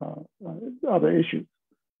issues.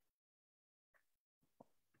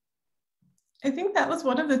 I think that was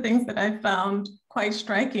one of the things that I found quite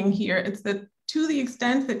striking here. It's that to the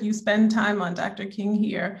extent that you spend time on Dr. King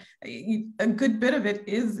here, a good bit of it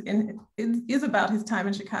is about his time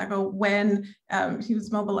in Chicago when he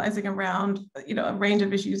was mobilizing around, a range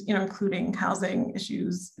of issues, including housing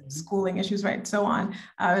issues, schooling issues, right, and so on.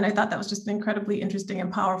 And I thought that was just an incredibly interesting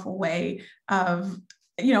and powerful way of,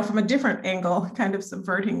 from a different angle, kind of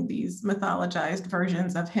subverting these mythologized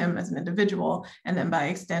versions of him as an individual, and then by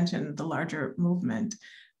extension, the larger movement.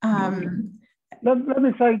 Let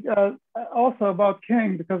me say also about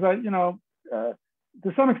King, because to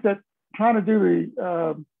some extent, trying to do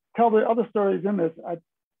tell the other stories in this, I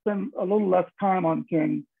spend a little less time on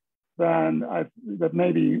King than that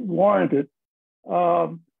may be warranted.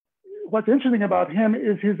 What's interesting about him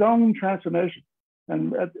is his own transformation.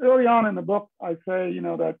 And early on in the book, I say,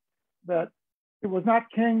 that it was not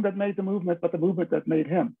King that made the movement, but the movement that made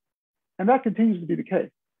him. And that continues to be the case.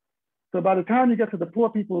 So by the time you get to the Poor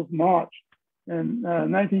People's March in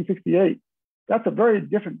 1968, that's a very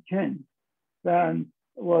different King than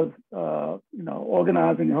was,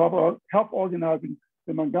 organizing, help organizing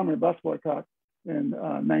the Montgomery bus boycott in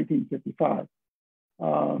 1955.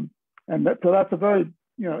 So that's a very,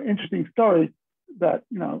 interesting story that,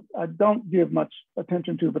 I don't give much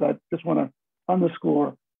attention to, but I just want to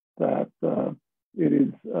underscore that it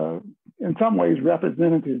is in some ways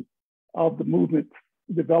representative of the movement's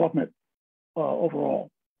development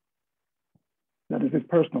overall. That is his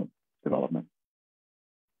personal development.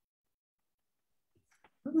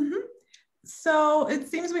 Mm-hmm. So it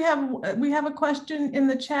seems we have a question in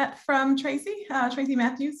the chat from Tracy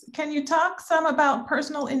Matthews. Can you talk some about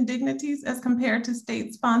personal indignities as compared to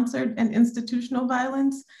state-sponsored and institutional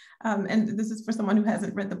violence? And this is for someone who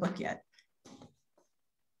hasn't read the book yet.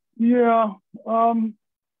 Yeah, I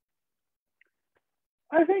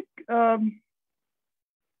think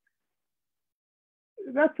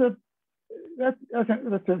that's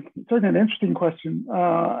certainly an interesting question,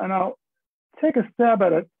 and I'll take a stab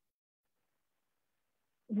at it.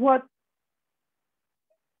 What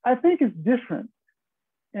I think is different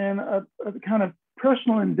in a kind of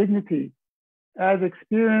personal indignity as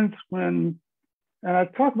experienced when, and I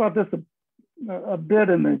talk about this a bit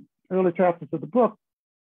in the early chapters of the book,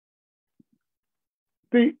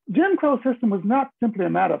 the Jim Crow system was not simply a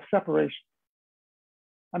matter of separation.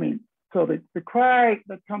 I mean, so the cry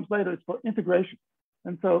that comes later is for integration.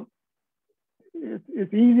 And so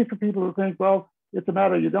it's easy for people to think, well, it's a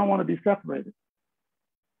matter you don't want to be separated.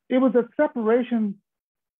 It was a separation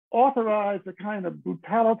authorized a kind of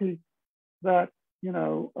brutality that,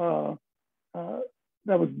 that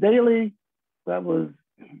was daily, that was,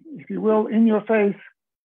 if you will, in your face.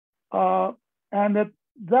 And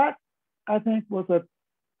that I think was a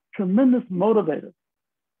tremendous motivator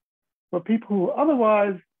for people who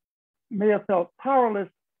otherwise may have felt powerless,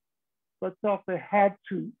 but felt they had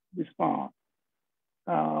to respond.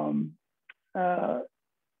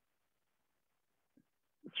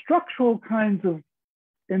 Structural kinds of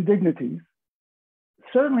indignities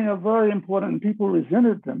certainly are very important and people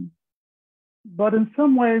resented them, but in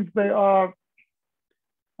some ways they are,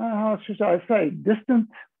 how should I say, distant.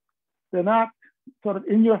 They're not sort of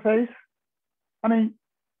in your face. I mean,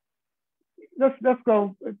 let's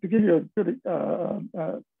go to give you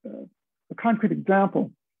a concrete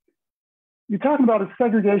example. You're talking about a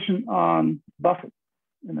segregation on buses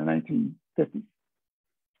in the 1950s.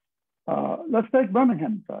 Let's take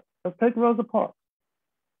Birmingham. Let's take Rosa Parks.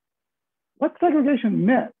 What segregation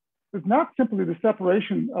meant was not simply the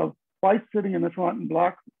separation of whites sitting in the front and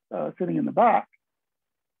blacks sitting in the back,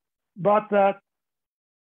 but that,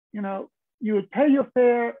 you would pay your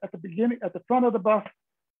fare at the beginning, at the front of the bus.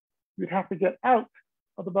 You'd have to get out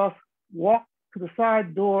of the bus, walk to the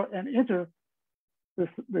side door, and enter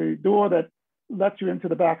the door that lets you into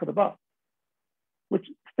the back of the bus, which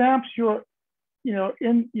stamps your,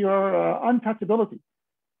 in your untouchability,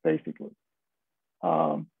 basically.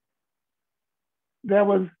 There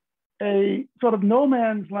was a sort of no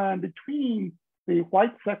man's land between the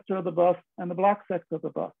white sector of the bus and the black sector of the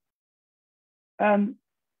bus. And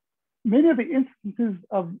many of the instances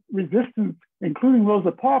of resistance, including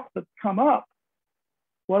Rosa Parks, that come up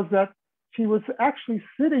was that she was actually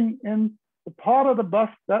sitting in the part of the bus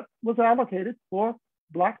that was allocated for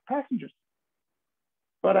black passengers.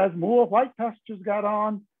 But as more white passengers got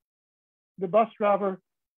on, the bus driver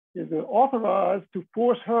is authorized to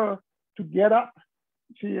force her to get up.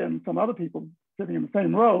 She and some other people sitting in the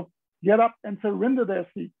same row get up and surrender their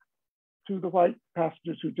seats to the white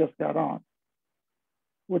passengers who just got on,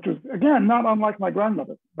 which was, again, not unlike my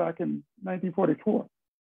grandmother back in 1944.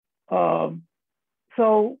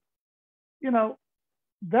 So,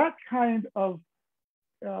 that kind of,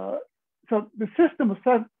 so the system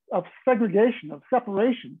of segregation, of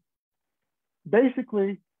separation,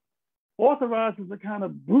 basically authorizes a kind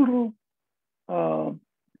of brutal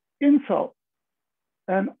insult,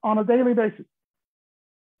 and on a daily basis.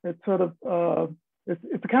 It's sort of,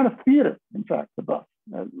 it's a kind of theater, in fact, the bus.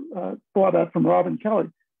 Saw that from Robin Kelly,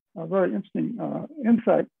 a very interesting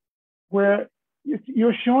insight, where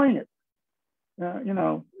you're showing it,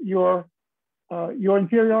 your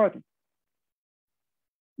inferiority.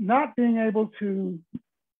 Not being able to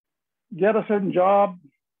get a certain job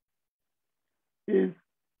is,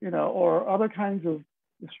 or other kinds of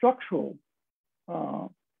structural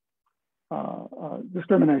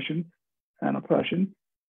discrimination and oppression,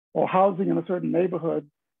 or housing in a certain neighborhood,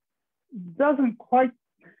 doesn't quite,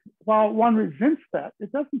 while one resents that,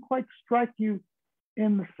 it doesn't quite strike you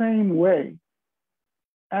in the same way.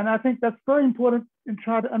 And I think that's very important in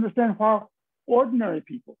trying to understand why ordinary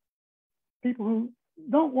people who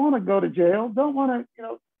don't want to go to jail, don't want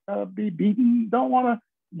to be beaten, don't want to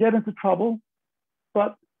get into trouble,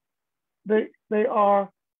 but they are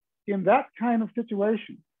in that kind of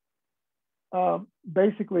situation.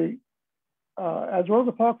 Basically, as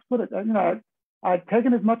Rosa Parks put it, I'd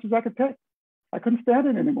taken as much as I could take. I couldn't stand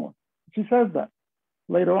it anymore. She says that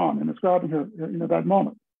later on in describing her, that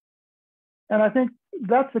moment. And I think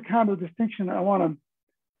that's the kind of distinction I want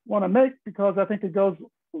to make, because I think it goes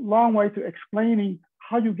a long way to explaining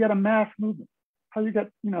how you get a mass movement, how you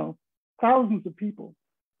get, thousands of people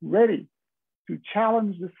ready to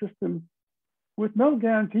challenge the system with no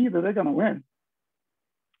guarantee that they're going to win.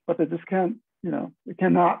 But they just can't, they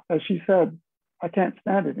cannot, as she said, I can't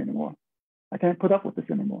stand it anymore. I can't put up with this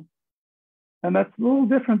anymore. And that's a little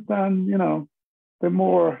different than, the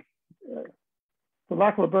more, for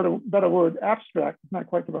lack of a better word, abstract, it's not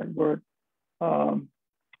quite the right word,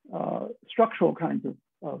 structural kinds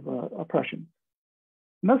of oppression.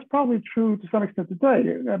 And that's probably true to some extent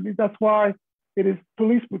today. I mean, that's why it is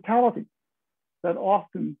police brutality that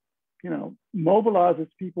often, mobilizes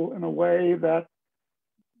people in a way that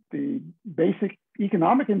the basic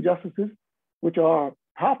economic injustices, which are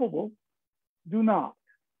palpable, do not,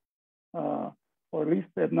 or at least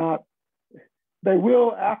they're not. They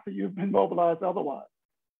will after you've been mobilized otherwise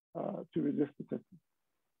to resist the system.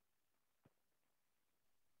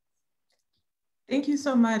 Thank you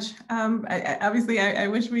so much. Obviously, I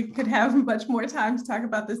wish we could have much more time to talk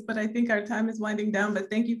about this, but I think our time is winding down, but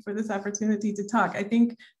thank you for this opportunity to talk. I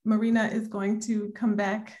think Marina is going to come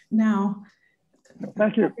back now.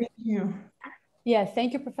 Thank you. Thank you. Yeah,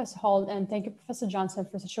 thank you, Professor Holt, and thank you, Professor Johnson,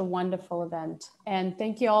 for such a wonderful event. And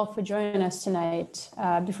thank you all for joining us tonight.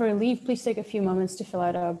 Before we leave, please take a few moments to fill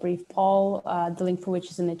out a brief poll, the link for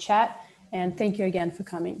which is in the chat. And thank you again for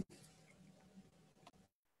coming.